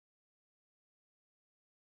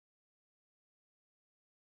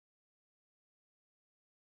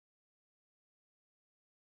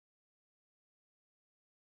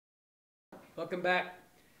Welcome back.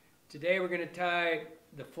 Today we're going to tie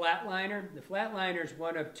the Flatliner. The Flatliner is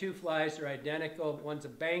one of two flies that are identical. One's a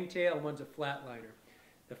bangtail and one's a Flatliner.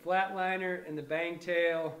 The Flatliner and the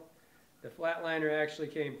bangtail, the Flatliner actually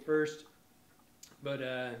came first, but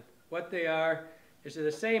what they are is they're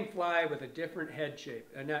the same fly with a different head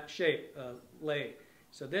shape, lay.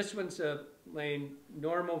 So this one's laying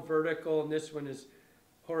normal vertical and this one is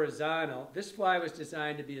horizontal. This fly was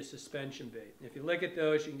designed to be a suspension bait. If you look at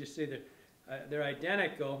those, you can just see that they're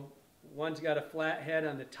identical. One's got a flat head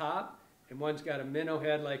on the top, and one's got a minnow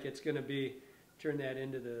head like it's going to be, turn that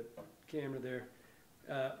into the camera there.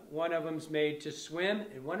 One of them's made to swim,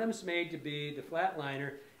 and one of them's made to be, the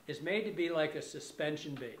Flatliner, is made to be like a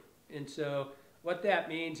suspension bait. And so what that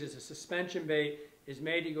means is a suspension bait is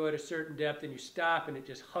made to go at a certain depth, and you stop, and it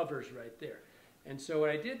just hovers right there. And so what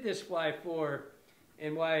I did this fly for,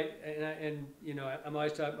 and why, and you know, I'm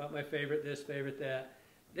always talking about my favorite this, favorite that.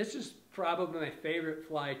 This is probably my favorite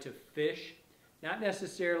fly to fish. Not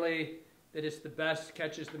necessarily that it's the best,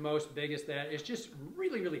 catches the most, biggest, that. It's just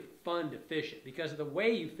really, really fun to fish it because of the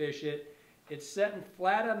way you fish it. It's setting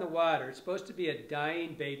flat on the water. It's supposed to be a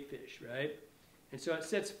dying baitfish, right? And so it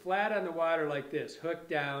sits flat on the water like this, hooked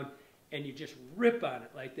down, and you just rip on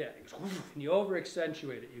it like that. And you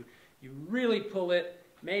over-accentuate it. You really pull it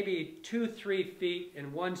maybe 2-3 feet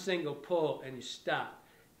in one single pull, and you stop.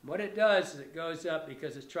 What it does is it goes up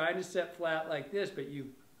because it's trying to set flat like this, but you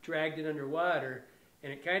dragged it underwater,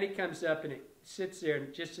 and it kind of comes up and it sits there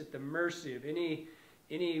and just at the mercy of any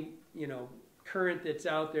you know, current that's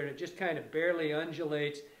out there, and it just kind of barely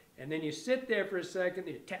undulates, and then you sit there for a second,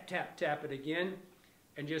 and you tap, tap, tap it again,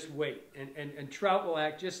 and just wait. And trout will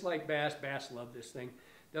act just like bass. Bass love this thing.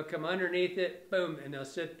 They'll come underneath it, boom, and they'll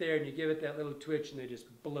sit there, and you give it that little twitch, and they just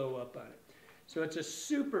blow up on it. So it's a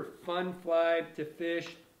super fun fly to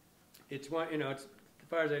fish. It's one, you know, it's, as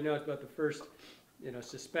far as I know, it's about the first, you know,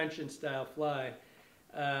 suspension style fly.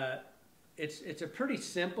 It's a pretty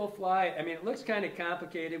simple fly. I mean, it looks kind of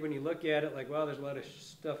complicated when you look at it, like, well, there's a lot of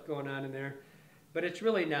stuff going on in there, but it's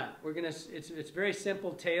really not. It's very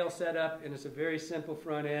simple tail setup, and it's a very simple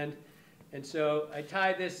front end. And so I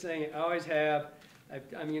tie this thing. I always have.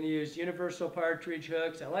 I'm going to use universal Partridge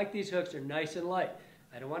hooks. I like these hooks. They're nice and light.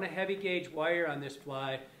 I don't want a heavy gauge wire on this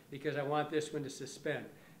fly because I want this one to suspend.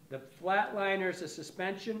 The Flatliner is a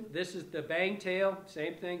suspension. This is the bangtail,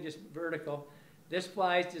 same thing, just vertical. This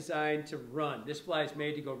fly is designed to run. This fly is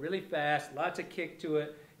made to go really fast, lots of kick to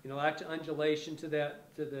it, you know, lots of undulation to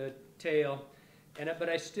the tail. But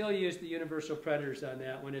I still use the universal predators on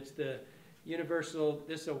that one. It's the universal.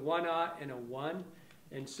 This is a 1/0 and a 1,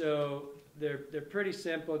 and so they're pretty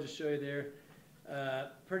simple. Just show you there.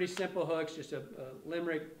 Pretty simple hooks, just a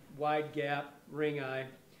limerick wide gap ring eye.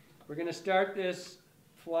 We're going to start this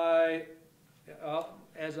fly,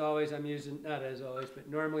 as always I'm using, not as always, but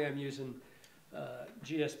normally I'm using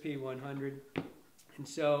GSP 100. And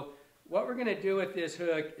so what we're going to do with this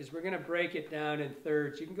hook is we're going to break it down in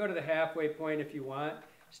thirds. You can go to the halfway point if you want.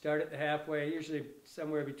 Start at the halfway, usually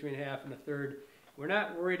somewhere between half and a third. We're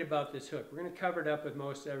not worried about this hook. We're going to cover it up with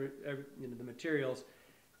most every you know, the materials.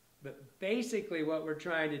 But basically what we're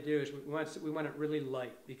trying to do is we want it really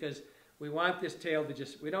light because we want this tail to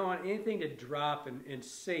just, we don't want anything to drop and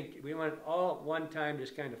sink. We want it all at one time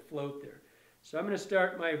just kind of float there. So I'm going to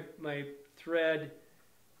start my thread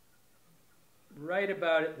right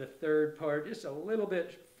about at the third part, just a little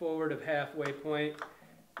bit forward of halfway point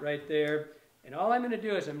right there. And all I'm going to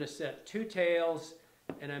do is I'm going to set 2 tails,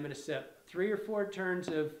 and I'm going to set 3 or 4 turns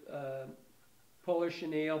of polar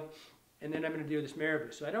chenille, and then I'm going to do this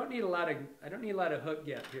marabou. So I don't need a lot of hook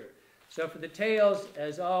gap here. So for the tails,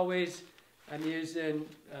 as always, I'm using,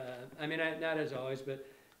 not as always, but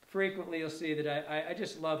frequently you'll see that I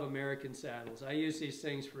just love American saddles. I use these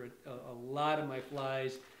things for a lot of my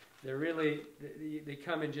flies. They're really, they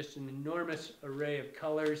come in just an enormous array of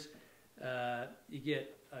colors. You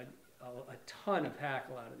get a ton of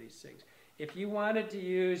hackle out of these things. If you wanted to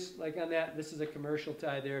use, like on that, this is a commercial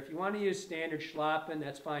tie there. If you want to use standard schlappen,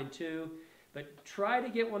 that's fine too. But try to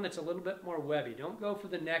get one that's a little bit more webby. Don't go for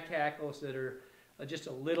the neck hackles that are just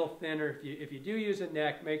a little thinner. If you do use a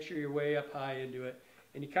neck, make sure you're way up high into it.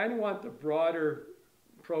 And you kind of want the broader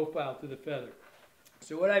profile to the feather.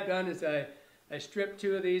 So what I've done is I stripped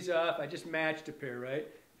 2 of these off. I just matched a pair, right?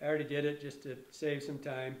 I already did it just to save some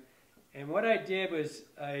time. And what I did was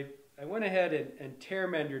I went ahead and tear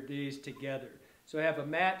mendered these together. So I have a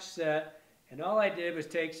match set, and all I did was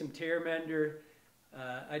take some tear mender.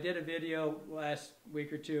 I did a video last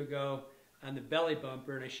week or 2 ago on the belly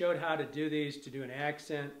bumper, and I showed how to do these to do an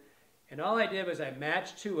accent. And all I did was I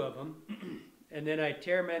matched 2 of them, and then I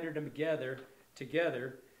tear mendered them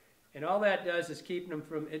together, And all that does is keep them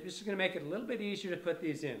from, it's just going to make it a little bit easier to put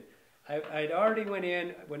these in. I'd already went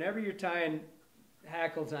in, whenever you're tying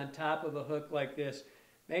hackles on top of a hook like this,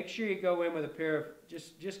 make sure you go in with a pair of,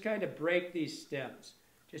 just kind of break these stems.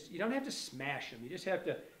 You don't have to smash them, you just have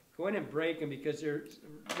to go in and break them because they're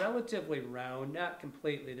relatively round, not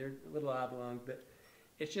completely, they're a little oblong, but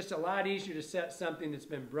it's just a lot easier to set something that's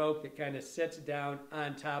been broke that kind of sits down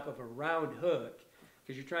on top of a round hook,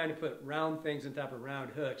 because you're trying to put round things on top of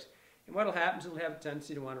round hooks. And what'll happen is it'll have a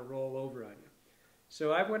tendency to want to roll over on you.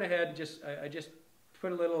 So I went ahead and I just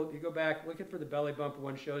put a little, you go back, looking for the belly bumper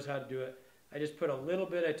one, shows how to do it. I just put a little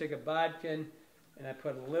bit, I took a bodkin and I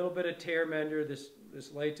put a little bit of tear mender, this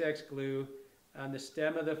latex glue, on the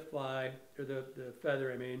stem of the fly, or the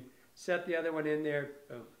feather I mean. Set the other one in there.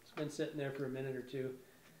 Oh, it's been sitting there for a minute or two,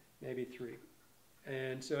 maybe 3.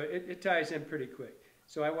 And so it ties in pretty quick.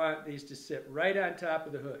 So I want these to sit right on top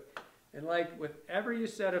of the hook. And like whenever you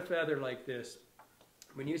set a feather like this,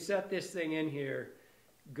 when you set this thing in here,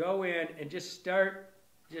 go in and just start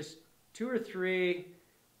just 2 or 3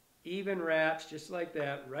 even wraps, just like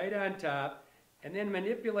that, right on top, and then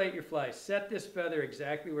manipulate your fly. Set this feather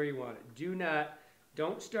exactly where you want it.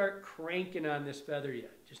 Don't start cranking on this feather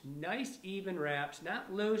yet. Just nice even wraps,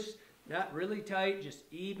 not loose, not really tight, just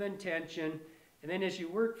even tension. And then as you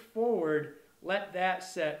work forward, let that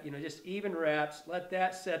set, just even wraps, let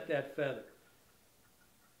that set that feather.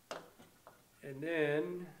 And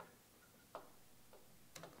then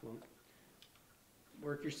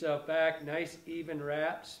work yourself back, nice even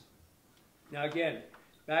wraps. Now again,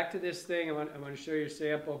 back to this thing, I want to show you a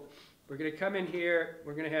sample. We're going to come in here,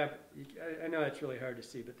 we're going to have, I know that's really hard to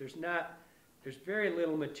see, but there's very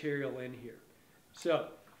little material in here. So,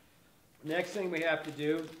 next thing we have to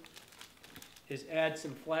do is add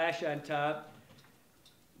some flash on top.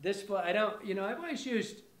 This fly, I always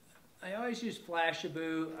used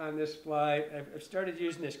Flashabou on this fly. I've started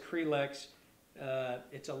using this Krelex.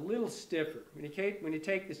 It's a little stiffer. When you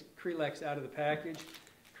take this Krelex out of the package,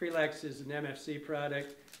 Krelex is an MFC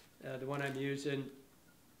product. The one I'm using,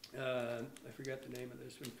 I forgot the name of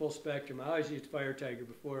this one, Full Spectrum. I always used Fire Tiger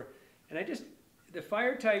before. And the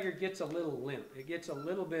Fire Tiger gets a little limp. It gets a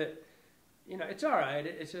little bit, it's all right.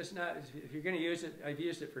 It's just not, if you're going to use it, I've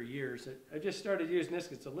used it for years. I just started using this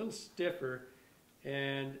because it's a little stiffer.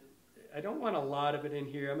 And I don't want a lot of it in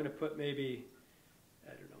here. I'm going to put maybe,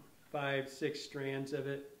 5, 6 strands of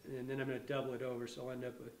it, and then I'm going to double it over, so I'll end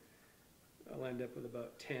up with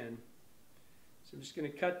about 10. So I'm just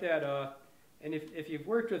going to cut that off. And if you've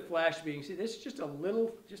worked with Flashabou, you can see this is just a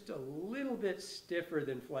little bit stiffer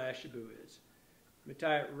than Flashabou is. I'm going to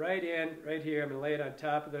tie it right in, right here. I'm going to lay it on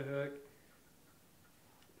top of the hook.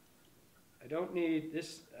 I don't need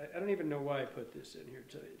this. I don't even know why I put this in here,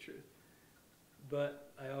 to tell you the truth.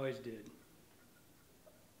 But I always did.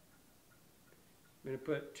 I'm going to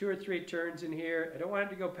put 2 or 3 turns in here. I don't want it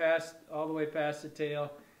to go all the way past the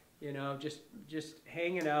tail. Just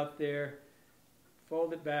hanging out there.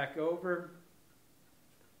 Fold it back over.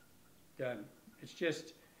 Done. It's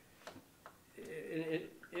just,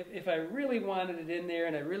 if I really wanted it in there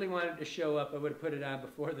and I really wanted it to show up, I would have put it on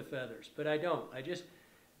before the feathers. But I don't.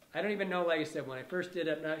 I don't even know, like I said, when I first did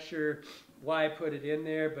it, I'm not sure why I put it in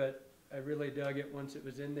there, but I really dug it once it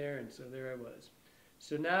was in there, and so there I was.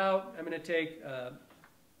 So now I'm going to take,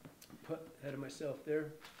 put ahead of myself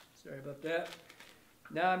there, sorry about that.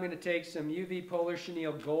 Now I'm going to take some UV Polar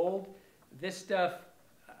Chenille Gold. This stuff,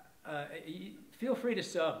 feel free to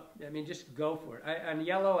sub. Just go for it. On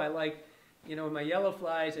yellow, I like, in my yellow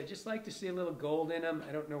flies, I just like to see a little gold in them.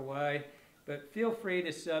 I don't know why, but feel free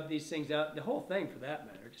to sub these things out. The whole thing, for that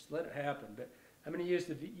matter, just let it happen. But I'm going to use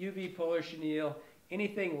the UV Polar Chenille.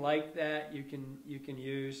 Anything like that you can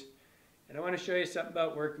use. And I want to show you something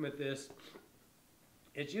about working with this.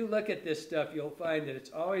 As you look at this stuff, you'll find that it's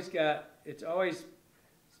always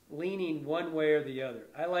leaning one way or the other.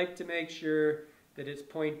 I like to make sure that it's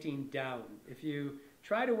pointing down. If you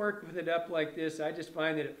try to work with it up like this, I just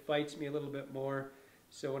find that it fights me a little bit more.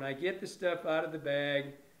 So when I get the stuff out of the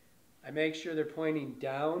bag, I make sure they're pointing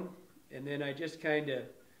down, and then I just kind of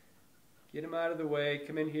get them out of the way,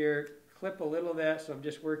 come in here, clip a little of that, so I'm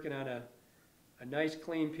just working on a nice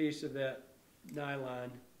clean piece of that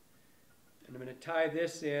nylon. And I'm going to tie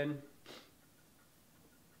this in.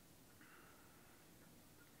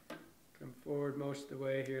 Come forward most of the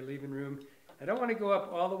way here, leaving room. I don't want to go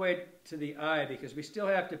up all the way to the eye because we still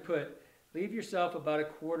have to leave yourself about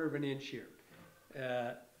 1/4 of an inch here.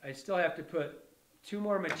 I still have to put 2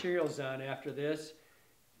 more materials on after this,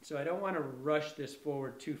 so I don't want to rush this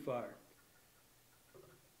forward too far.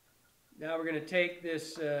 Now we're going to take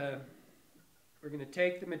this, we're going to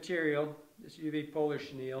take the material, this UV Polar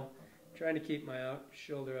Chenille, trying to keep my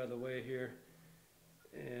shoulder out of the way here,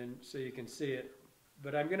 and so you can see it.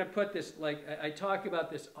 But I'm going to put this, like I talk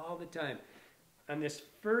about this all the time. On this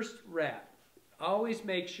first wrap, always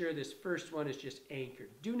make sure this first one is just anchored.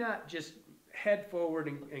 Do not just head forward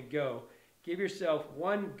and go. Give yourself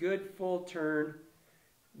one good full turn.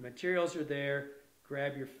 The materials are there.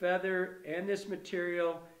 Grab your feather and this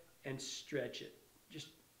material and stretch it. Just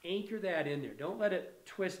anchor that in there. Don't let it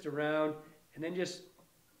twist around, and then just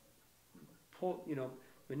pull,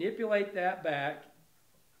 manipulate that back,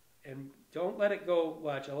 and don't let it go.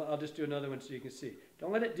 Watch, I'll just do another one so you can see.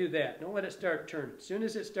 Don't let it do that. Don't let it start turning. As soon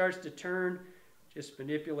as it starts to turn, just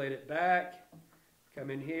manipulate it back. Come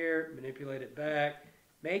in here, manipulate it back.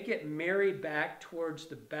 Make it marry back towards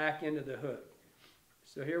the back end of the hook.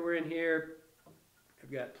 So here we're in here.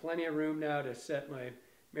 I've got plenty of room now to set my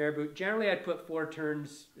marabou. Generally, I'd put 4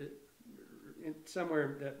 turns,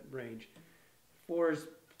 somewhere in that range. 4 is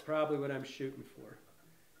probably what I'm shooting for.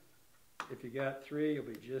 If you got 3, you'll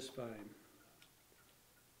be just fine.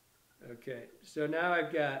 Okay, so now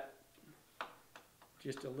I've got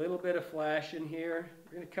just a little bit of flash in here.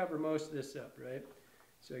 We're going to cover most of this up, right?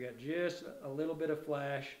 So I got just a little bit of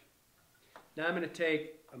flash. Now I'm going to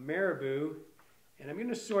take a marabou, and I'm going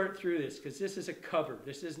to sort through this because this is a cover.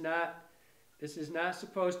 This is not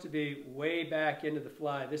supposed to be way back into the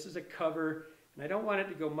fly. This is a cover, and I don't want it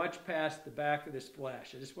to go much past the back of this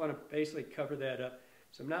flash. I just want to basically cover that up.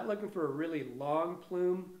 So I'm not looking for a really long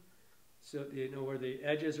plume, so where the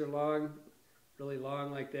edges are long, really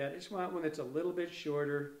long like that. I just want one that's a little bit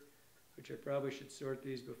shorter, which I probably should sort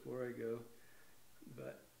these before I go,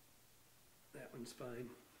 but that one's fine.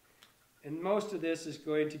 And most of this is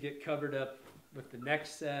going to get covered up with the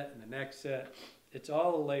next set and the next set. It's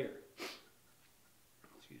all a layer.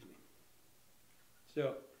 Excuse me.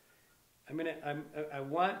 So I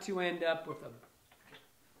want to end up with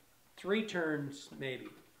 3 turns, maybe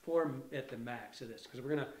 4 at the max of this, because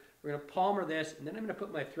we're gonna palmer this, and then I'm gonna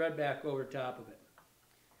put my thread back over top of it.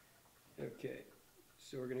 Okay,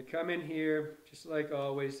 so we're gonna come in here, just like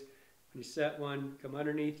always. When you set one, come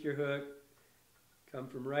underneath your hook, come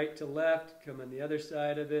from right to left, come on the other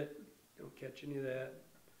side of it. Don't catch any of that.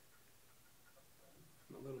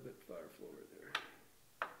 I'm a little bit far forward there.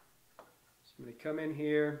 So I'm gonna come in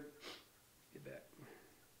here, get back.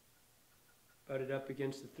 Butt it up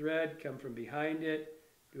against the thread, come from behind it,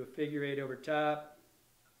 do a figure 8 over top,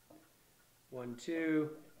 1, 2,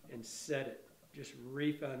 and set it. Just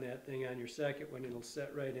reef on that thing on your second one, it'll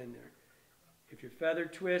set right in there. If your feather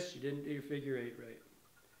twists, you didn't do your figure 8 right.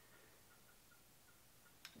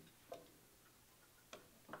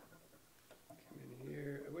 Come in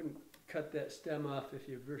here. I wouldn't cut that stem off if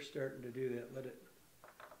you're starting to do that. Let it,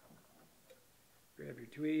 grab your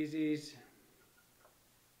tweezies,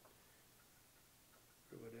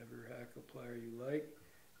 or whatever hackle plier you like.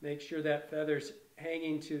 Make sure that feather's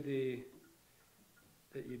hanging to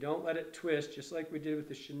that you don't let it twist, just like we did with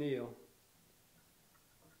the chenille.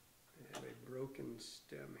 I have a broken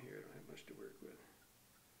stem here, I don't have much to work with.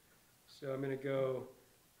 So I'm going to go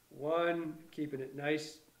 1, keeping it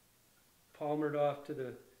nice, palmered off to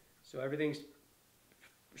the, so everything's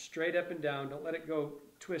straight up and down. Don't let it go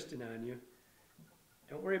twisting on you.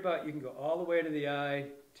 Don't worry about, you can go all the way to the eye,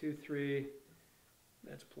 2, 3,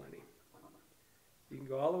 that's plenty. You can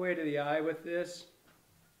go all the way to the eye with this,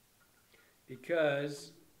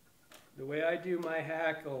 because the way I do my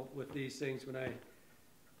hackle with these things,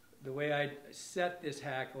 the way I set this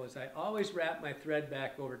hackle is I always wrap my thread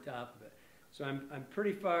back over top of it. So I'm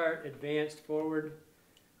pretty far advanced forward.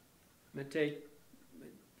 I'm going to take my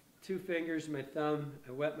 2 fingers, my thumb,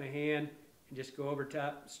 I wet my hand, and just go over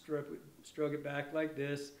top, stroke it back like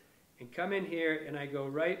this, and come in here, and I go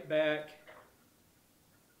right back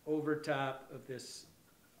over top of this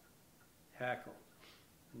hackle.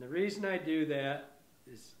 And the reason I do that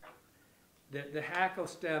is that the hackle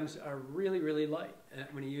stems are really, really light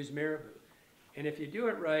when you use marabou. And if you do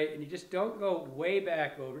it right, and you just don't go way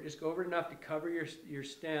back over, just go over enough to cover your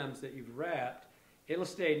stems that you've wrapped, it'll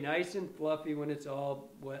stay nice and fluffy when it's all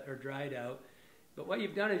wet or dried out. But what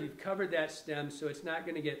you've done is you've covered that stem so it's not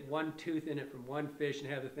going to get one tooth in it from one fish and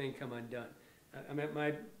have the thing come undone. I mean,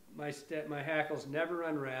 my hackles never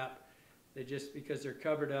unwrap. They just, because they're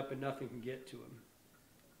covered up and nothing can get to them.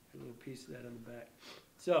 A little piece of that on the back.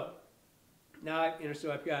 So now,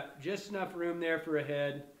 so I've got just enough room there for a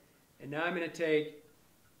head, and now I'm going to take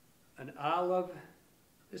an olive.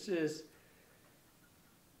 This is,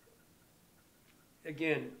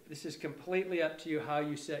 again, this is completely up to you how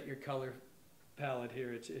you set your color palette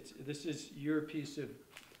here. This is your piece of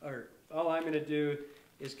art. All I'm going to do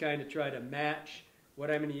is kind of try to match what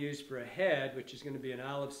I'm going to use for a head, which is going to be an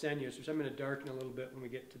olive sinuous, which I'm going to darken a little bit when we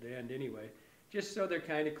get to the end anyway, just so they're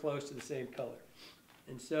kind of close to the same color.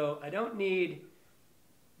 And so I don't need,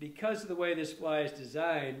 because of the way this fly is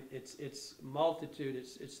designed, it's multitude,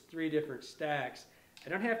 it's 3 different stacks. I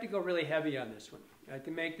don't have to go really heavy on this one. I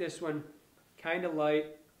can make this one kind of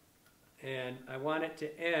light, and I want it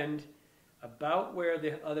to end about where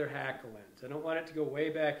the other hackle ends. I don't want it to go way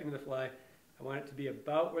back into the fly. I want it to be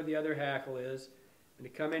about where the other hackle is. I'm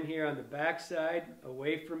going to come in here on the back side,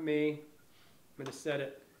 away from me. I'm going to set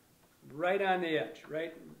it right on the edge,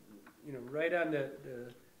 right on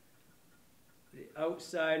the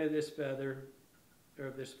outside of this feather, or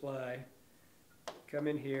of this fly. Come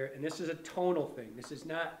in here, and this is a tonal thing. This is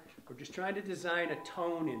not, we're just trying to design a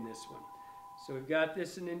tone in this one. So we've got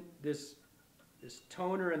this this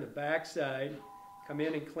toner in the back side. Come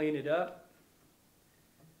in and clean it up.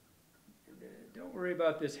 Don't worry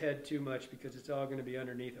about this head too much because it's all going to be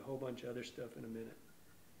underneath a whole bunch of other stuff in a minute.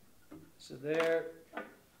 So there,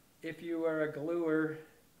 if you are a gluer,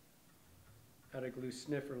 not a glue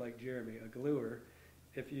sniffer like Jeremy, a gluer.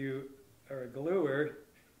 If you are a gluer,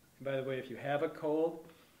 and by the way, if you have a cold,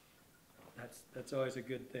 that's always a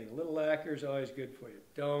good thing. A little lacquer is always good for you.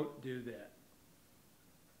 Don't do that.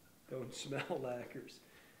 Don't smell lacquers.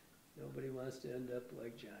 Nobody wants to end up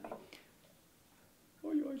like Johnny.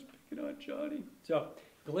 Oh, you're always picking on Johnny. So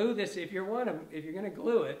glue this. If you're going to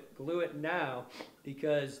glue it now,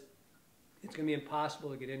 because it's going to be impossible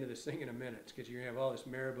to get into this thing in a minute, because you're going to have all this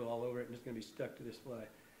marabou all over it, and it's going to be stuck to this fly.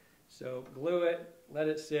 So glue it, let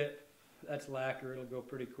it sit. That's lacquer. It'll go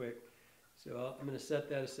pretty quick. So I'm going to set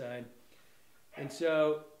that aside. And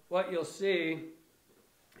so what you'll see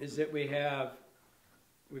is that we've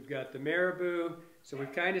got the marabou. So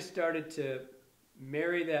we've kind of started to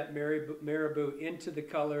marry that marabou into the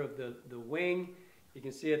color of the wing. You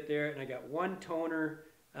can see it there. And I got one toner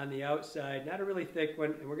on the outside, not a really thick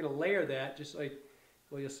one. And we're going to layer that, just like,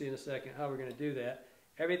 well, you'll see in a second how we're going to do that.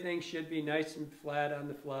 Everything should be nice and flat on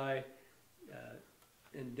the fly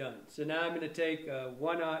and done. So now I'm going to take a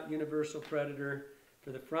 1/0 universal predator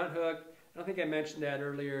for the front hook. I don't think I mentioned that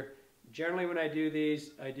earlier. Generally when I do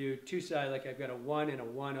these, I do 2 sides, like I've got a 1 and a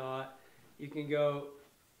 1/0.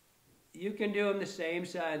 You can do them the same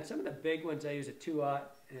side. Some of the big ones I use a 2/0,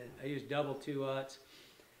 and I use double 2/0s.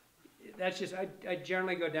 That's just, I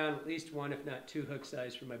generally go down at least 1, if not 2 hook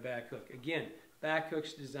size for my back hook. Again, back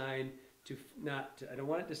hook's designed to I don't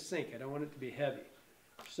want it to sink. I don't want it to be heavy.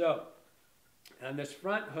 So on this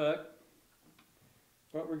front hook,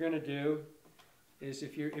 what we're going to do is,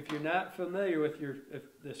 if you're not familiar with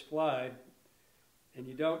this fly and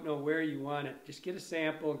you don't know where you want it, just get a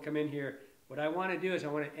sample and come in here. What I want to do is I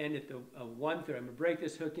want to end at the 1/3. I'm going to break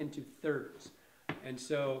this hook into thirds. And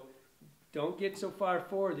so don't get so far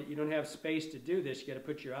forward that you don't have space to do this. You got to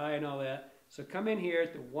put your eye and all that. So come in here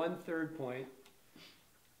at the 1/3 point,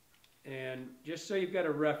 and just so you've got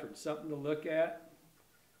a reference, something to look at.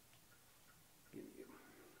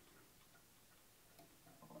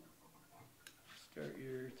 Start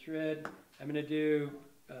your thread. I'm going to do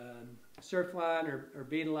surf line or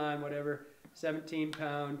beetle line, whatever, 17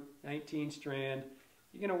 pound, 19 strand.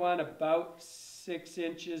 You're going to want about 6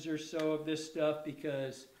 inches or so of this stuff,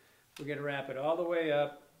 because we're going to wrap it all the way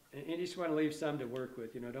up, and you just want to leave some to work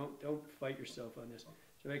with. Don't fight yourself on this.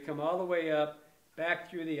 So I come all the way up, back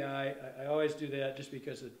through the eye. I always do that just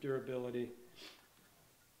because of durability.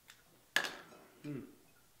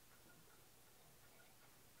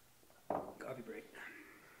 Coffee break.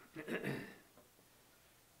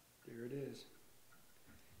 There it is.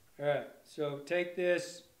 All right, so take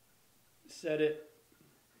this, set it,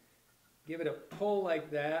 give it a pull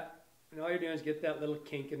like that, and all you're doing is get that little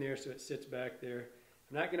kink in there so it sits back there.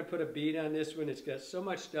 I'm not going to put a bead on this one. It's got so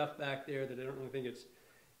much stuff back there that I don't really think it's,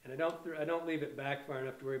 and I don't leave it back far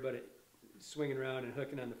enough to worry about it swinging around and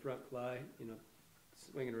hooking on the front fly,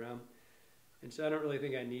 swinging around. And so I don't really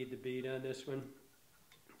think I need the bead on this one.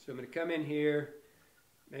 So I'm going to come in here,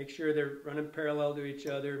 make sure they're running parallel to each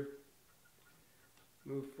other,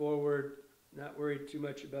 move forward, not worried too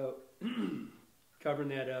much about covering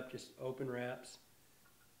that up, just open wraps.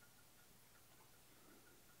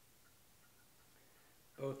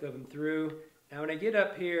 Both of them through. Now when I get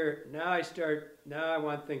up here, now I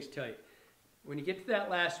want things tight. When you get to that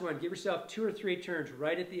last one, give yourself 2 or 3 turns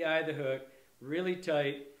right at the eye of the hook, really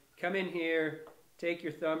tight. Come in here, take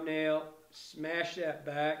your thumbnail, smash that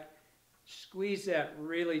back, squeeze that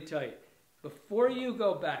really tight. Before you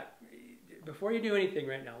go back, before you do anything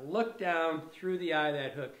right now, look down through the eye of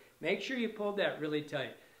that hook. Make sure you pulled that really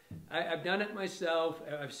tight. I've done it myself.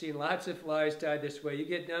 I've seen lots of flies tied this way. You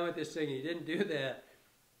get done with this thing and you didn't do that,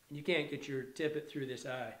 You can't get your tippet through this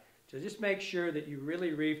eye. So just make sure that you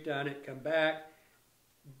really reefed on it, come back.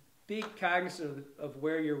 Be cognizant of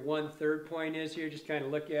where your 1/3 point is here. Just kind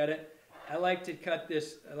of look at it. I like to cut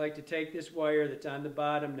this, I like to take this wire that's on the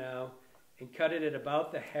bottom now and cut it at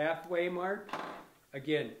about the halfway mark.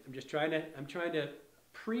 Again, I'm trying to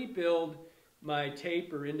pre-build my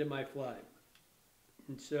taper into my fly.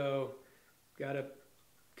 And so, got to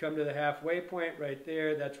come to the halfway point right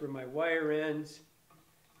there. That's where my wire ends.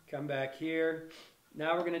 Come back here.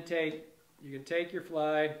 Now we're going to take, you can take your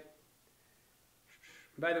fly.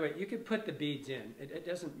 By the way, you can put the beads in. It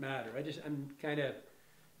doesn't matter. I'm kind of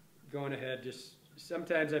going ahead. Just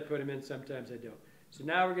sometimes I put them in, sometimes I don't. So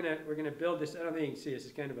now we're gonna build this. I don't think you can see this.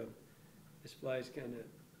 It's kind of this fly's kind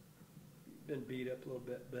of been beat up a little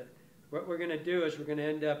bit. But what we're gonna do is we're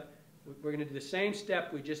gonna do the same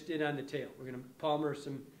step we just did on the tail. We're gonna palmer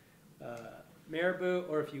some marabou,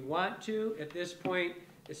 or if you want to, at this point,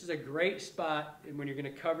 this is a great spot when you're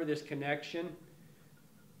gonna cover this connection.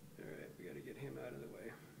 All right, we gotta get him out of the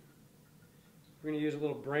way. We're gonna use a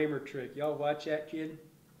little Bramer trick. Y'all watch that kid?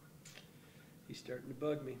 He's starting to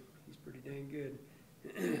bug me. He's pretty dang good.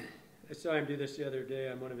 I saw him do this the other day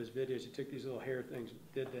on one of his videos. He took these little hair things and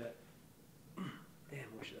did that.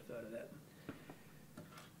 Damn, wish I thought of that.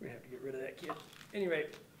 We're gonna have to get rid of that kid. Anyway,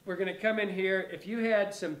 we're gonna come in here. If you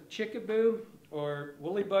had some chickaboo or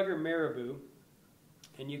woolly bugger marabou,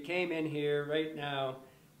 and you came in here right now,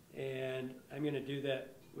 and I'm gonna do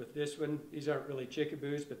that with this one. These aren't really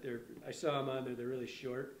chickaboos, but I saw them on there, they're really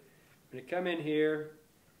short. I'm gonna come in here,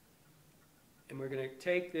 and we're going to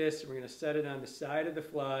take this and we're going to set it on the side of the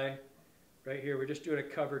fly. Right here, we're just doing a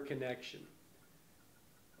cover connection.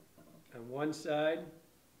 On one side,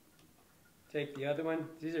 take the other one.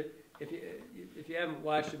 These are, if you haven't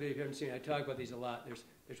watched the video, if you haven't seen it, I talk about these a lot.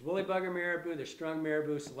 There's woolly bugger marabou, there's strung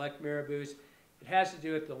marabou, select marabous. It has to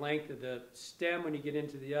do with the length of the stem when you get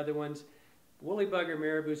into the other ones. Woolly bugger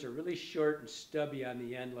marabous are really short and stubby on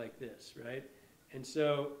the end like this, right? And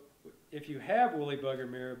so, if you have woolly bugger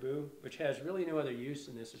marabou, which has really no other use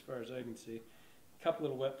in this as far as I can see, a couple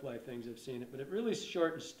little wet fly things I've seen it, but it really is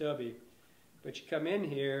short and stubby. But you come in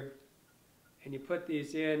here and you put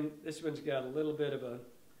these in. This one's got a little bit of a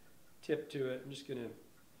tip to it. I'm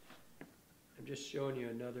just showing you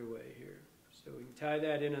another way here. So we can tie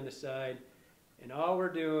that in on the side, and all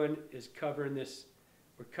we're doing is covering this.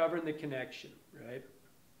 We're covering the connection, right?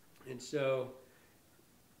 And so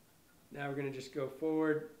now we're going to just go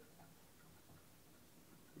forward.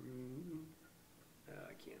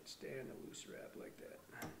 I can't stand a loose wrap like that.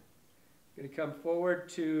 I'm going to come forward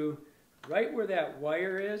to right where that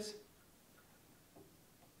wire is,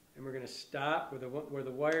 and we're going to stop where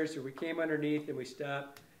the wires are. We came underneath and we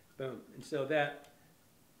stopped, boom. And so that,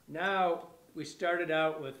 now we started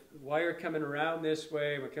out with wire coming around this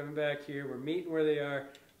way, we're coming back here, we're meeting where they are,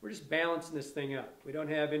 we're just balancing this thing up. We don't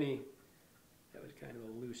have any, that was kind of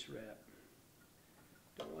a loose wrap.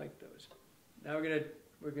 Don't like those. Now we're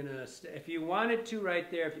gonna, if you wanted to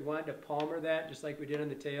right there, if you wanted to palmer that, just like we did on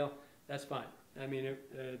the tail, that's fine. I mean,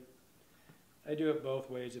 I do it both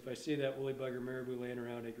ways. If I see that woolly bugger marabou laying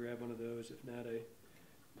around, I grab one of those. If not, I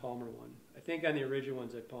palmer one. I think on the original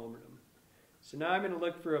ones, I palmered them. So now I'm gonna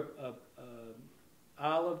look for a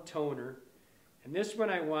olive toner. And this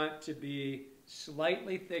one I want to be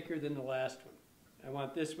slightly thicker than the last one. I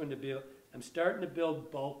want this one to be, I'm starting to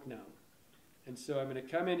build bulk now. And so I'm gonna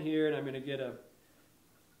come in here and I'm gonna get a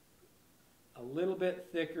little bit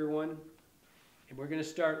thicker one, and we're going to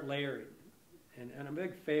start layering. And I'm a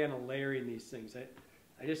big fan of layering these things.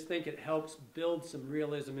 I just think it helps build some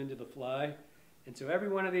realism into the fly. And so every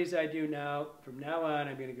one of these I do now, from now on,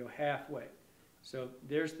 I'm going to go halfway. So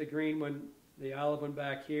there's the green one, the olive one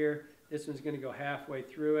back here. This one's going to go halfway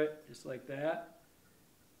through it, just like that.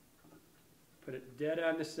 Put it dead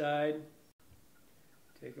on the side.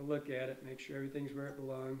 Take a look at it, make sure everything's where it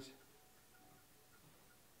belongs.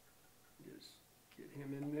 Just get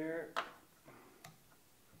him in there.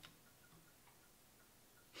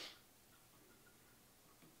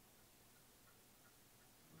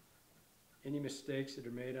 Any mistakes that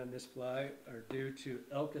are made on this fly are due to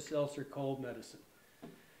Alka-Seltzer cold medicine.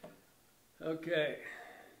 Okay,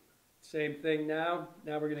 same thing now.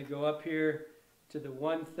 Now we're going to go up here to the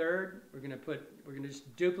 1/3. We're going to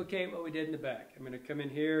just duplicate what we did in the back. I'm going to come in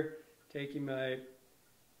here, taking my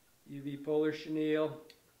UV polar chenille,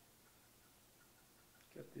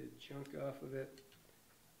 got the junk off of it,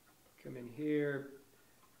 come in here,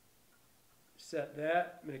 set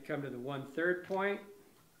that. I'm going to come to the 1/3 point,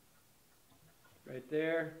 right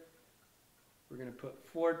there. We're going to put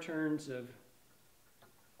four turns of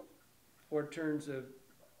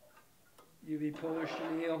UV puller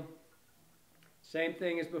chenille. Same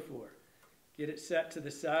thing as before. Get it set to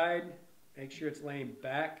the side. Make sure it's laying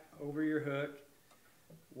back over your hook.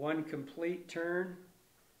 One complete turn.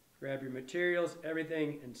 Grab your materials,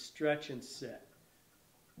 everything, and stretch and set.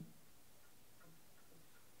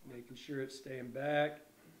 Making sure it's staying back.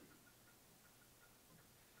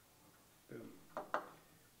 Boom.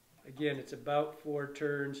 Again, it's about 4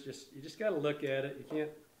 turns. You just got to look at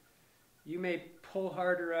it. You may pull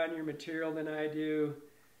harder on your material than I do.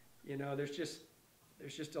 You know, there's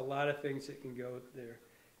just a lot of things that can go there.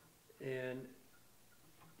 And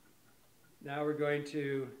now we're going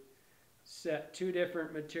to set 2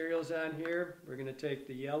 different materials on here. We're going to take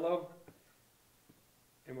the yellow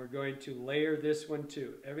and we're going to layer this one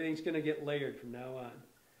too. Everything's going to get layered from now on.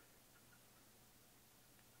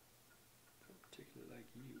 Particularly like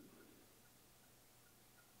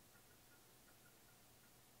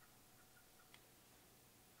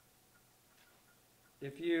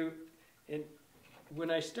you. When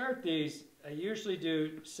I start these, I usually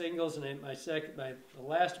do singles, and the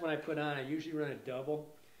last one I put on, I usually run a double.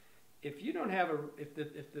 If you don't have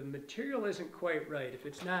if the material isn't quite right, if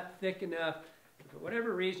it's not thick enough, for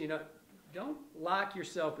whatever reason, don't lock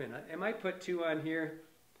yourself in. I might put 2 on here.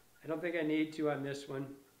 I don't think I need 2 on this one.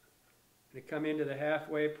 I'm going to come into the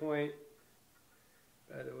halfway point.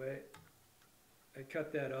 By the way, I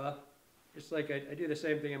cut that off. Just like I do the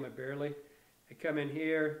same thing on my barley. I come in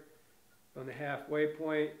here on the halfway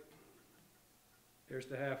point. There's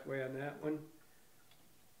the halfway on that one.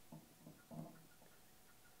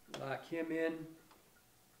 Lock him in.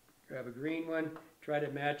 Grab a green one. Try to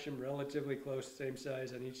match them relatively close, same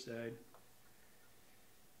size on each side.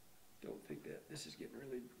 Don't think that this is getting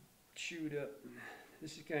really chewed up.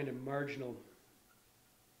 This is kind of marginal.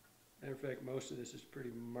 Matter of fact, most of this is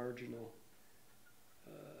pretty marginal.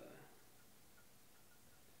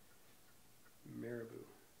 Marabou.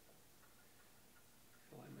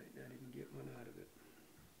 Oh, I might not even get one out of it.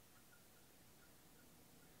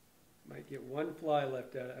 Might get 1 fly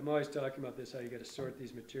left out. I'm always talking about this, how you got to sort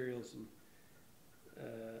these materials, and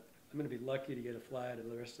I'm going to be lucky to get a fly out of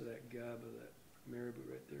the rest of that gob of that marabou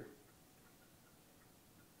right there.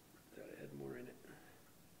 Thought I had more in it.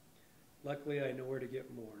 Luckily, I know where to get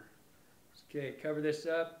more. Okay, cover this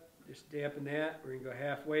up. Just dampen that. We're going to go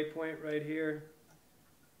halfway point right here.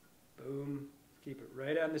 Boom. Keep it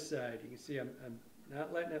right on the side. You can see I'm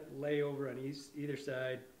not letting it lay over on either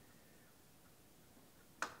side.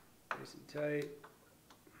 Nice and tight.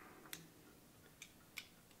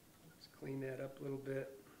 Let's clean that up a little bit.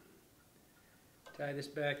 Tie this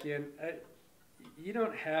back in. You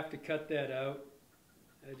don't have to cut that out.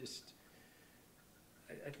 I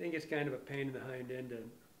think it's kind of a pain in the hind end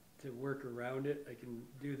to work around it. I can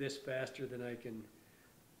do this faster than I can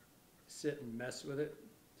sit and mess with it.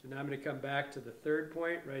 So now I'm going to come back to the 3rd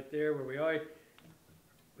point right there where we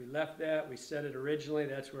left that. We set it originally.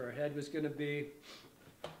 That's where our head was going to be.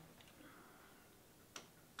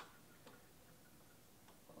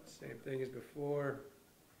 Same thing as before.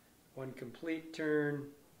 1 complete turn.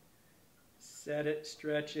 Set it,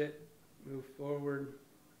 stretch it, move forward.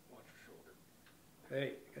 Watch your shoulder.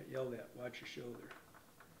 Hey, got yelled at. Watch your shoulder.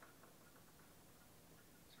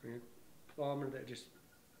 So we're going to palmer that. Just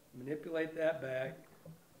manipulate that back.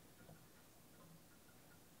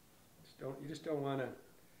 You just don't want to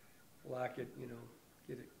lock it,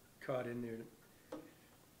 get it caught in there.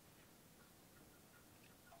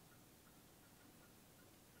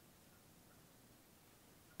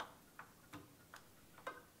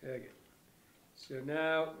 Okay. So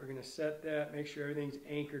now we're going to set that, make sure everything's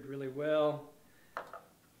anchored really well.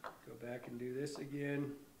 Go back and do this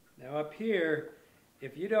again. Now up here,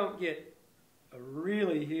 if you don't get a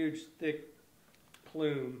really huge thick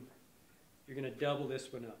plume, you're going to double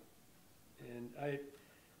this one up. And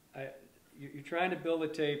you're trying to build a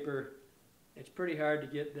taper. It's pretty hard to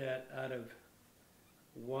get that out of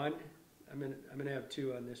 1. I'm gonna have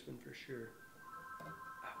 2 on this one for sure. Ouch.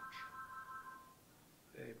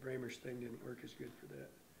 Hey, Bramer's thing didn't work as good for that.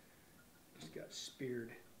 Just got speared.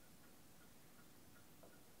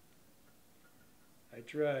 I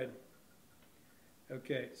tried.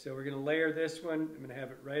 Okay, so we're gonna layer this one. I'm gonna have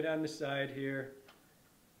it right on the side here.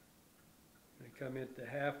 I'm going to come at the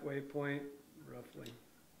halfway point, roughly.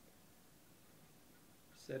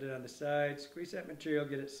 Set it on the side, squeeze that material,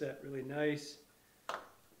 get it set really nice.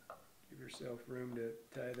 Give yourself room to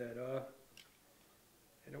tie that off.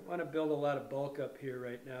 I don't want to build a lot of bulk up here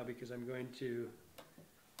right now because I'm going to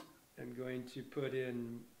put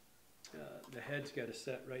in, the head's got to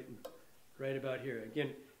set right about here.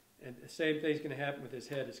 Again, and the same thing's going to happen with his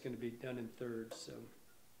head. It's going to be done in thirds. So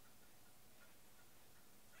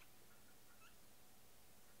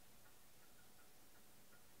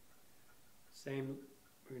Same,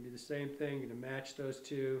 we're going to do the same thing. Going to match those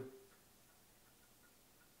two.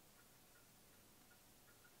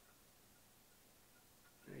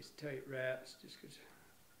 Nice tight wraps, just because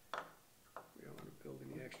we don't want to build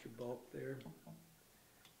any extra bulk there.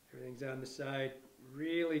 Everything's on the side.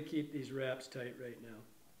 Really keep these wraps tight right now.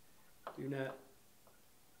 Do not.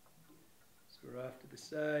 So we're off to the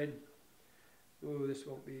side. Ooh, this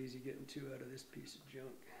won't be easy getting two out of this piece of junk.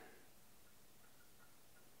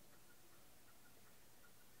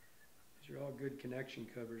 These are all good connection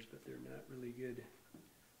covers, but they're not really good.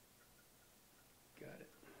 Got it.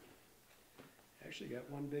 Actually got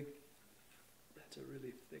one big, that's a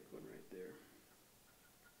really thick one right there.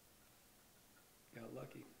 Got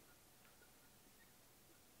lucky.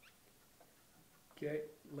 Okay,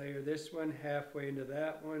 layer this one halfway into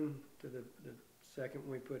that one, to the second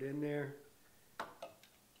one we put in there.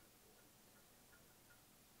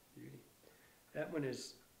 Beauty. That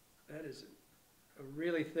is a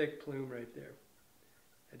really thick plume right there.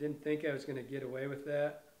 I didn't think I was going to get away with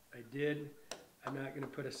that. I did. I'm not going to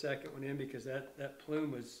put a second one in because that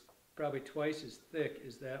plume was probably twice as thick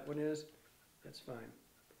as that one is. That's fine.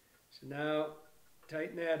 So now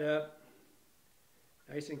tighten that up,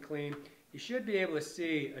 nice and clean. You should be able to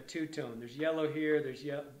see a two-tone. There's yellow here, there's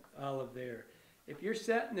olive there. If you're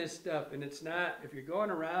setting this stuff and it's not, if you're going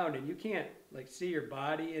around and you can't like see your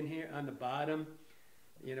body in here on the bottom,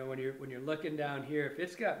 you know, when you're looking down here, if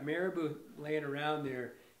it's got marabou laying around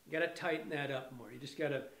there, you got to tighten that up more. You just got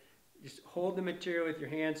to hold the material with your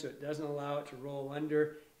hand so it doesn't allow it to roll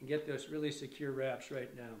under, and get those really secure wraps right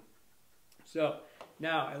now. So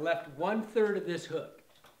now I left 1/3 of this hook,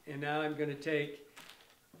 and now I'm going to take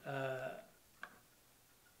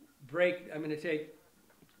I'm going to take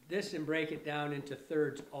this and break it down into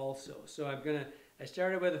thirds also. So I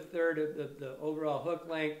started with 1/3 of the overall hook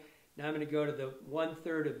length. Now I'm going to go to the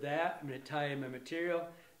 1/3 of that. I'm going to tie in my material.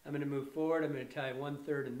 I'm going to move forward. I'm going to tie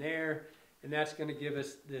 1/3 in there, and that's going to give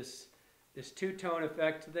us this two-tone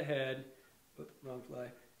effect to the head. Oops, wrong fly.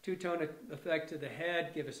 Two-tone effect to the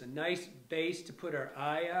head, give us a nice base to put our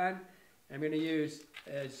eye on. I'm going to use,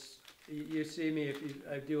 as you see me,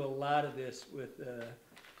 I do a lot of this with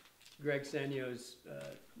Greg Senyo's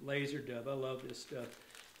laser dub. I love this stuff.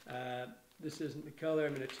 This isn't the color.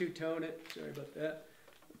 I'm going to two-tone it. Sorry about that.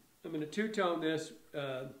 I'm going to two-tone this,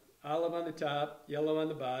 olive on the top, yellow on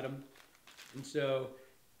the bottom. And so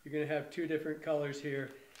you're going to have two different colors here.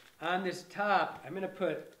 On this top, I'm going to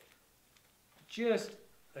put just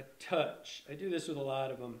a touch. I do this with a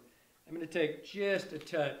lot of them. I'm going to take just a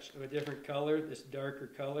touch of a different color, this darker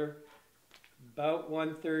color, about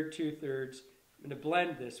 1/3, 2/3. I'm going to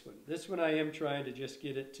blend this one. This one I am trying to just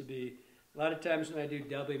get it to be, a lot of times when I do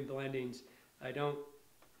dubbing blendings, I don't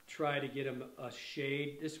try to get them a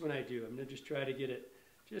shade. This one I do. I'm going to just try to get it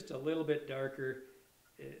just a little bit darker.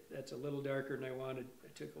 That's a little darker than I wanted. I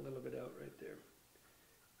took a little bit out right there.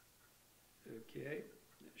 Okay,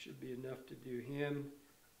 that should be enough to do him.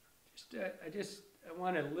 I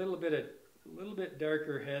want a little bit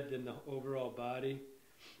darker head than the overall body.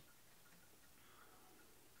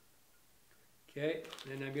 Okay,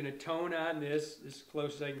 then I'm going to tone on this as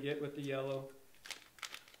close as I can get with the yellow.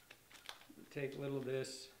 Take a little of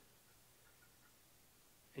this.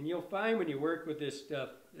 And you'll find when you work with this stuff,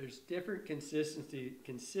 there's different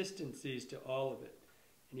consistencies to all of it.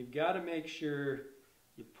 And you've got to make sure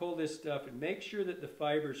you pull this stuff and make sure that the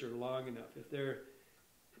fibers are long enough. If they're,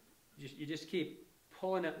 you just keep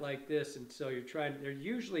pulling it like this, and so they're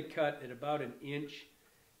usually cut at about 1 inch.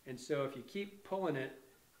 And so if you keep pulling it,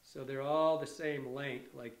 so they're all the same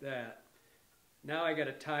length like that. Now I got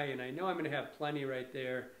to tie in. I know I'm going to have plenty right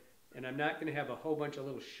there, and I'm not going to have a whole bunch of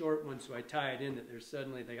little short ones, so I tie it in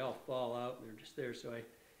that they all fall out and they're just there. So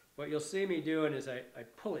what you'll see me doing is I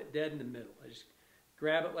pull it dead in the middle. I just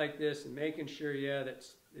grab it like this and making sure, yeah,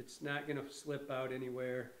 it's not going to slip out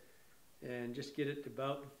anywhere, and just get it to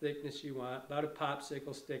about the thickness you want, about a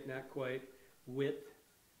popsicle stick, not quite, width.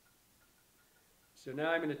 So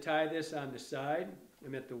now I'm going to tie this on the side.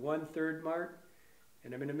 I'm at the 1/3 mark,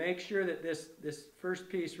 and I'm going to make sure that this first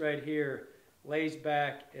piece right here lays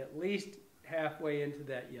back at least halfway into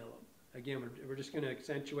that yellow. Again, we're just going to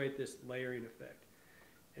accentuate this layering effect.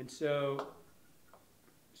 And so,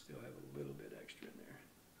 still have a little bit extra in there.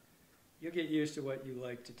 You'll get used to what you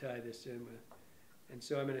like to tie this in with. And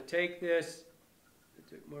so I'm going to take this. It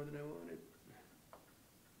took more than I wanted.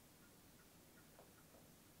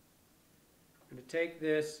 I'm going to take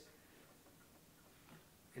this,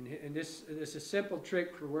 and this is a simple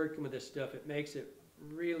trick for working with this stuff. It makes it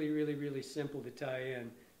really, really, really simple to tie in.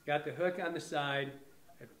 Got the hook on the side.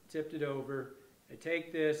 I tipped it over. I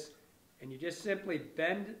take this, and you just simply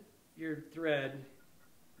bend your thread,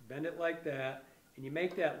 bend it like that, and you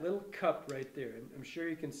make that little cup right there. I'm sure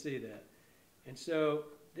you can see that. And so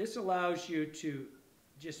this allows you to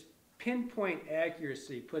just pinpoint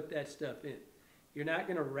accuracy, put that stuff in. You're not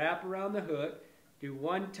going to wrap around the hook, do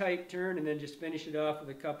one tight turn, and then just finish it off with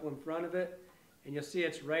a couple in front of it, and you'll see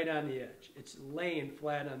it's right on the edge. It's laying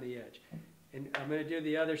flat on the edge. And I'm going to do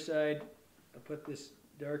the other side. I'll put this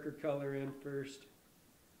darker color in first,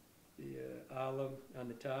 the olive on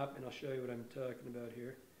the top, and I'll show you what I'm talking about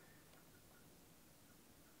here.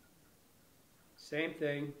 Same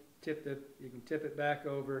thing, you can tip it back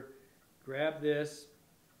over, grab this,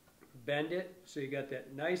 bend it, so you got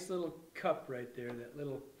that nice little cup right there, that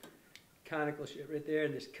little conical shape right there,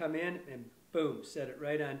 and just come in and boom, set it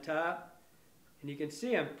right on top. And you can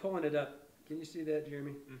see I'm pulling it up. Can you see that,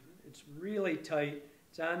 Jeremy? Mm-hmm. It's really tight,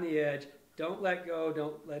 it's on the edge. Don't let go,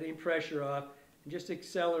 don't let any pressure off, and just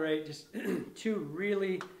accelerate, just two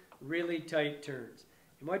really, really tight turns.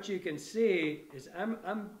 And what you can see is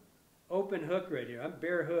I'm open hook right here. I'm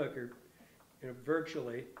bare hook, or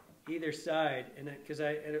virtually either side, and because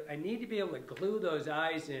I need to be able to glue those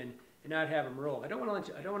eyes in and not have them roll. I don't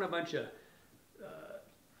want a bunch of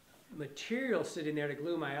material sitting there to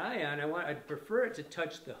glue my eye on. I'd prefer it to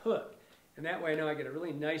touch the hook, and that way I know I get a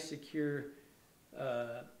really nice secure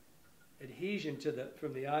adhesion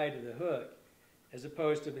from the eye to the hook, as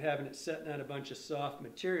opposed to having it sitting on a bunch of soft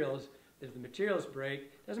materials. If the materials break,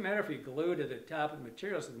 it doesn't matter if you glue to the top of the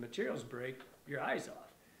materials. If the materials break, your eye's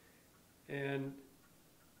off. And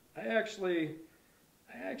I actually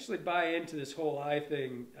buy into this whole eye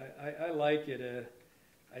thing. I like it.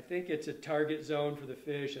 I think it's a target zone for the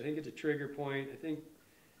fish. I think it's a trigger point. I think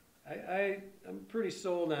I'm pretty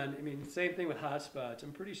sold on. I mean, same thing with hot spots.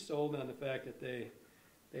 I'm pretty sold on the fact that they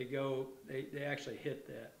actually hit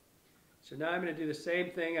that. So now I'm going to do the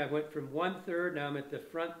same thing. I went from 1/3, now I'm at the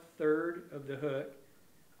front third of the hook.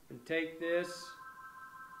 And take this,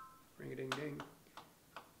 ring-a-ding-ding.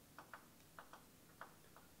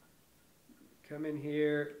 Come in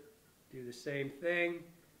here, do the same thing.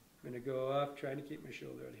 I'm going to go off, trying to keep my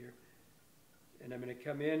shoulder out here. And I'm going to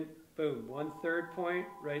come in, boom, 1/3 point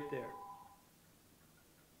right there.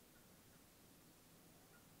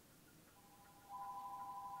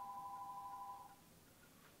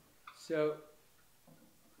 So,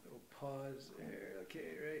 little pause there,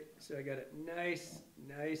 okay, right? So I got it nice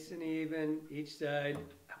and even, each side.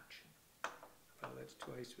 Ouch. Oh, that's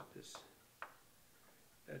twice with this.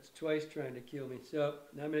 That's twice trying to kill me. So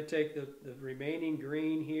now I'm going to take the remaining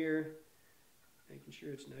green here, making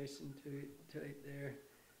sure it's nice and tight there.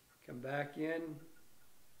 Come back in,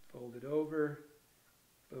 fold it over,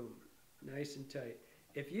 boom, nice and tight.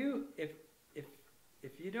 If you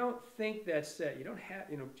don't think that's set, you don't have,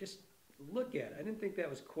 just look at it. I didn't think that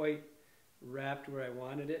was quite wrapped where I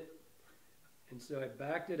wanted it. And so I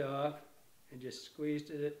backed it off and just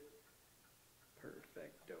squeezed it.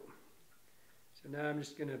 Perfecto. So now I'm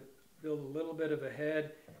just going to build a little bit of a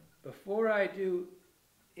head. Before I do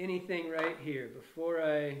anything right here, before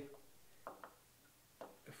I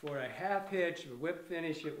half hitch or whip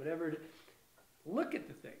finish it, whatever, look at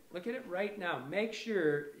the thing. Look at it right now. Make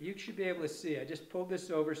sure you should be able to see. I just pulled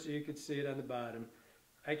this over so you could see it on the bottom.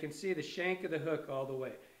 I can see the shank of the hook all the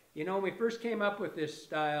way. When we first came up with this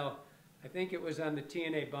style, I think it was on the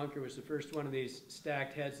TNA bunker, was the first one of these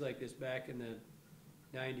stacked heads like this back in the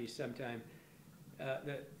 90s sometime.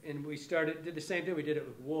 And we did the same thing. We did it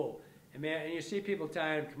with wool. And man, and you see people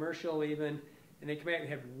tying them, commercial even, and they come out and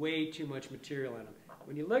have way too much material on them.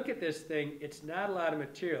 When you look at this thing, it's not a lot of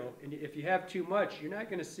material. And if you have too much, you're not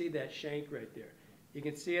going to see that shank right there. You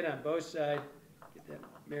can see it on both sides. Get that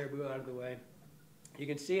marabou out of the way. You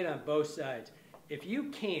can see it on both sides. If you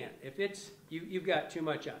can't, if it's you've got too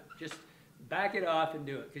much on, just back it off and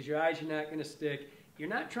do it, because your eyes are not going to stick. You're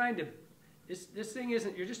not trying to, this thing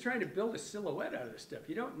isn't, you're just trying to build a silhouette out of this stuff.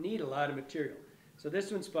 You don't need a lot of material. So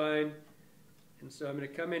this one's fine. And so I'm going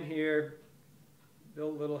to come in here,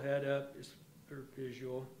 build a little head up just for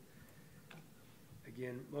visual.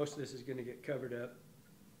 Again, most of this is going to get covered up.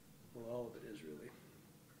 Well, all of it is really.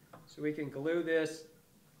 So we can glue this.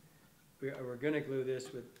 We're going to glue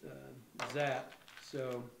this with Zap,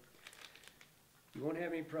 so you won't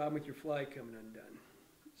have any problem with your fly coming undone.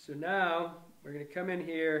 So now we're going to come in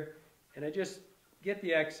here, and I just get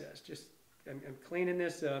the excess. I'm cleaning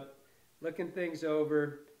this up, looking things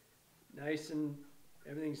over,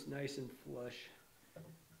 everything's nice and flush.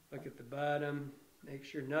 Look at the bottom, make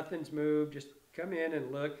sure nothing's moved. Just come in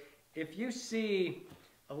and look. If you see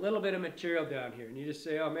a little bit of material down here, and you just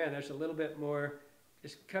say, "Oh man, there's a little bit more,"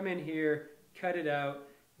 just come in here, cut it out.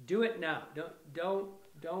 Do it now.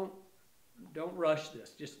 Don't don't rush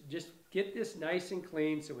this. Just get this nice and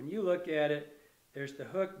clean so when you look at it, there's the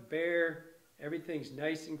hook bare, everything's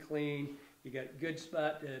nice and clean. You got a good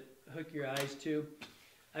spot to hook your eyes to.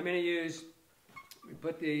 I'm going to use,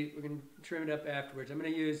 we're going to trim it up afterwards. I'm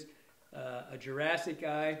going to use a Jurassic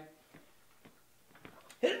eye.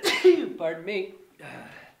 Pardon me.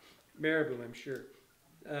 Marabou, I'm sure.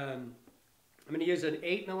 I'm going to use an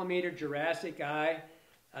 8mm Jurassic eye.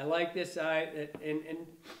 I like this eye, and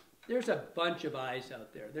there's a bunch of eyes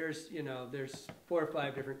out there. There's 4 or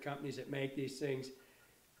 5 different companies that make these things.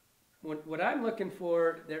 What I'm looking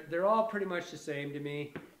for, they're all pretty much the same to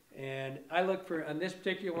me. And I look for, on this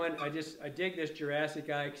particular one, I dig this Jurassic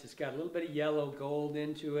eye because it's got a little bit of yellow gold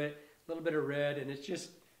into it, a little bit of red, and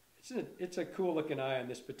it's a cool looking eye on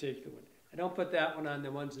this particular one. I don't put that one on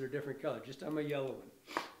the ones that are different colors, just on my yellow one.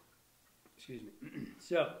 Excuse me.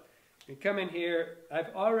 So, you come in here, I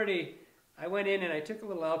went in and I took a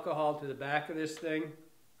little alcohol to the back of this thing,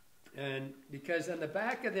 and because on the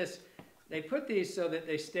back of this, they put these so that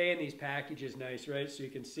they stay in these packages nice, right? So you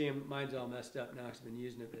can see them. Mine's all messed up now because I've been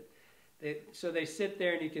using it. So they sit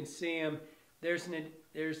there and you can see them. There's an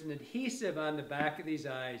adhesive on the back of these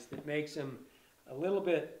eyes that makes them a little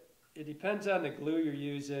bit, it depends on the glue you're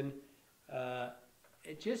using.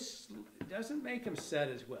 It just doesn't make them set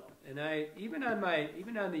as well. And even on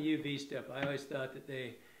the UV stuff, I always thought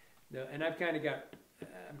that and I'm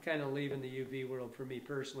kind of leaving the UV world for me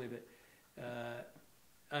personally, but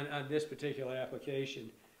on this particular application.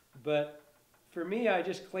 But for me, I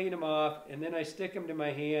just clean them off and then I stick them to my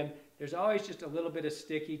hand. There's always just a little bit of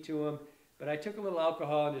sticky to them, but I took a little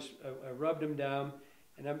alcohol and just rubbed them down.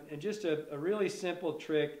 And just a really simple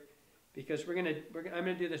trick, because I'm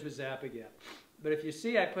gonna do this with Zap-A-Gap. But if you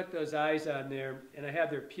see, I put those eyes on there and I have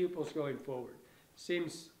their pupils going forward.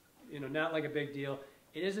 Seems, not like a big deal.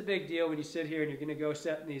 It is a big deal when you sit here and you're going to go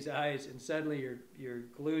setting these eyes and suddenly your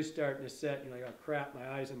glue's starting to set and you're like, oh crap, my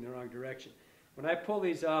eye's in the wrong direction. When I pull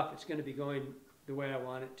these off, it's going to be going the way I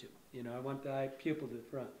want it to. I want the eye pupil to the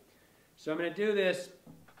front. So I'm going to do this.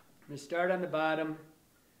 I'm going to start on the bottom,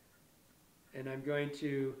 and I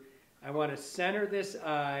want to center this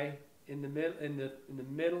eye in the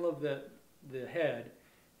middle of the head.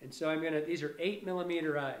 And so these are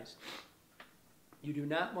 8mm eyes. You do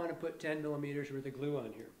not want to put 10mm worth of glue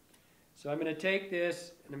on here. So I'm going to take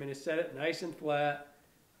this and I'm going to set it nice and flat.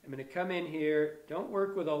 I'm going to come in here. Don't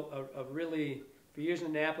work with a really, if you're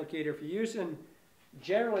using an applicator, if you're using,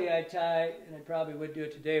 generally I tie, and I probably would do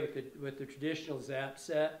it today with the traditional Zap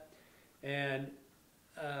set. And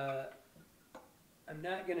I'm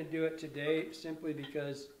not going to do it today simply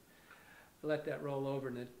because I let that roll over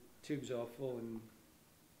and the tube's all full and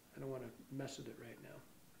I don't want to mess with it right now.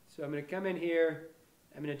 So I'm going to come in here,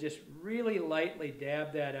 I'm going to just really lightly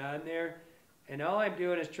dab that on there, and all I'm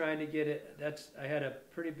doing is trying to get it, I had a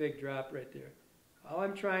pretty big drop right there. All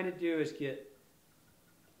I'm trying to do is get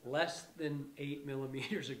less than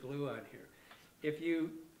 8mm of glue on here. If you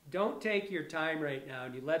don't take your time right now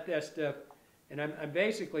and you let that stuff, and I'm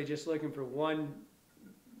basically just looking for one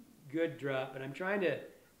good drop, but I'm trying to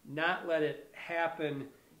not let it happen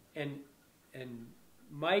and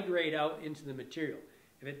migrate out into the material.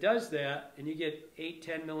 If it does that, and you get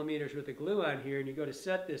 8–10mm worth of glue on here, and you go to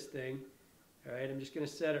set this thing, all right, I'm just going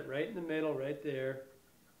to set it right in the middle, right there,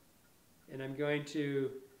 and I'm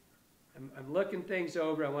looking things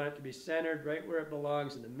over. I want it to be centered right where it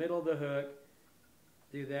belongs, in the middle of the hook.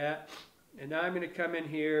 Do that, and now I'm going to come in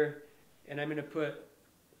here, and I'm going to put,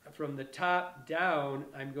 from the top down,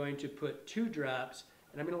 I'm going to put 2 drops,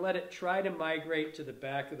 and I'm going to let it try to migrate to the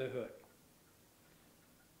back of the hook,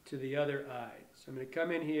 to the other eye. So I'm going to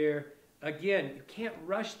come in here. Again, you can't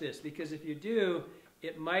rush this, because if you do,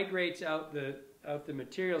 it migrates out the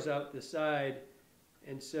materials out the side,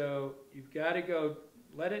 and so you've got to go,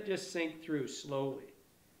 let it just sink through slowly.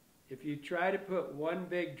 If you try to put one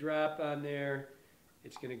big drop on there,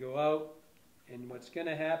 it's going to go out, and what's going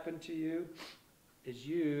to happen to you is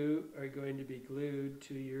you are going to be glued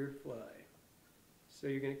to your fly. So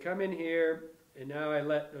you're going to come in here, and now I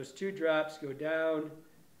let those 2 drops go down.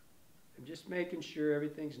 I'm just making sure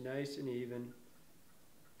everything's nice and even.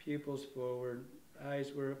 Pupils forward,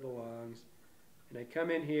 eyes where it belongs. And I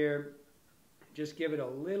come in here, just give it a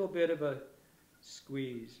little bit of a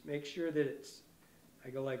squeeze. Make sure that I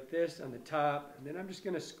go like this on the top, and then I'm just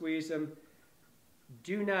going to squeeze them.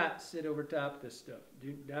 Do not sit over top of this stuff.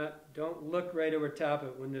 Don't look right over top of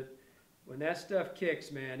it. When that stuff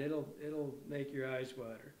kicks, man, it'll make your eyes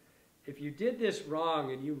water. If you did this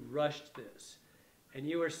wrong and you rushed this, and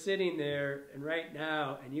you were sitting there, and right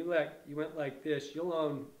now, and you went like this,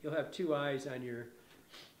 you'll have 2 eyes on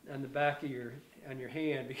on the back of your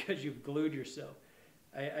hand because you've glued yourself.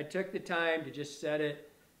 I took the time to just set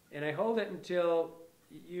it, and I hold it until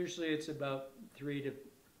usually it's about 3 to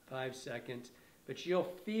 5 seconds, but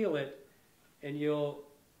you'll feel it, and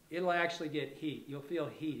it'll actually get heat. You'll feel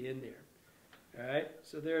heat in there. All right,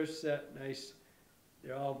 so they're set nice.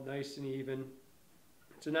 They're all nice and even.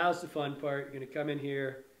 So now's the fun part. You're going to come in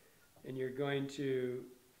here, and you're going to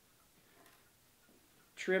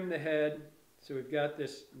trim the head. So we've got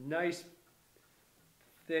this nice,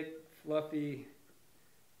 thick, fluffy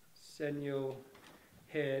Chenille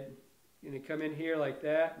head. You're going to come in here like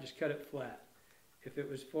that and just cut it flat. If it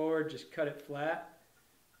was forward, just cut it flat,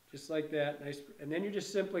 just like that. Nice. And then you're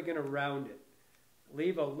just simply going to round it.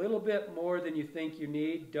 Leave a little bit more than you think you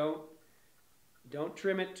need. Don't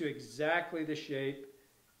trim it to exactly the shape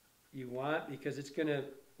you want, because it's going to,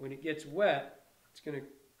 when it gets wet, it's going to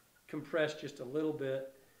compress just a little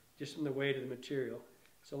bit just from the weight of the material.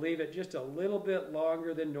 So leave it just a little bit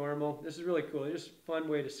longer than normal. This is really cool. It's just a fun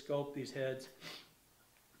way to sculpt these heads.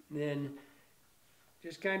 And then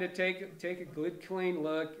just kind of take a good clean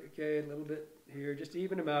look. Okay, a little bit here. Just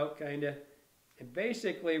even them out kind of. And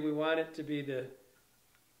basically we want it to be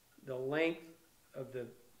the length of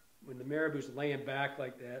when the marabou's laying back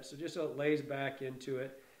like that. So just so it lays back into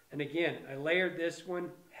it. And again, I layered this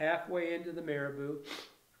one halfway into the marabou.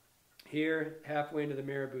 Here, halfway into the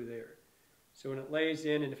marabou there. So when it lays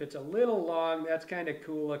in, and if it's a little long, that's kind of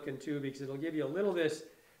cool looking too, because it'll give you a little this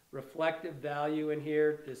reflective value in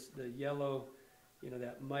here, the yellow, you know,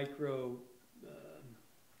 that micro,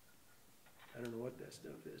 I don't know what that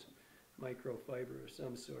stuff is, microfiber of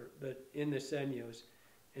some sort, but in the Chenilles.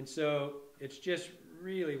 And so it's just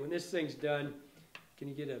really, when this thing's done, can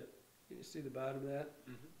you see the bottom of that?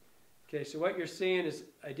 Mm-hmm. Okay, so what you're seeing is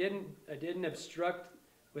I didn't obstruct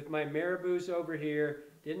with my marabous over here,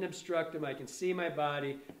 didn't obstruct them. I can see my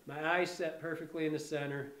body. My eyes set perfectly in the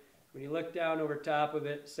center. When you look down over top of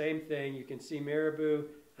it, same thing. You can see marabou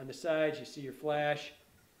on the sides. You see your flash.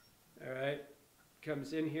 All right,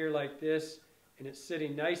 comes in here like this, and it's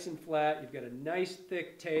sitting nice and flat. You've got a nice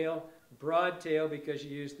thick tail, broad tail, because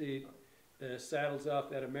you use the saddles off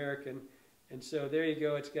that American. And so there you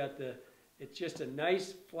go. It's just a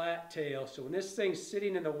nice flat tail. So when this thing's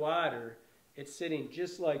sitting in the water, it's sitting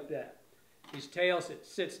just like that. These tails, it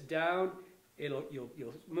sits down, you'll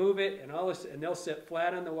move it, and they'll sit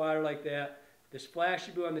flat on the water like that. This flash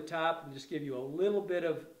should be on the top and just give you a little bit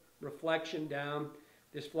of reflection down.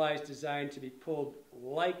 This fly is designed to be pulled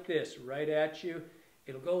like this, right at you.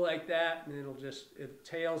 It'll go like that, and then the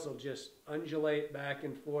tails will just undulate back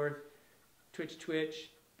and forth, twitch, twitch,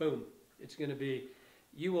 boom. It's going to be,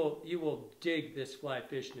 you will dig this fly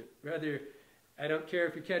fishing it. I don't care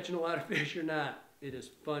if you're catching a lot of fish or not. It is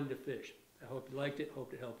fun to fish. I hope you liked it.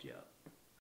 Hope it helped you out.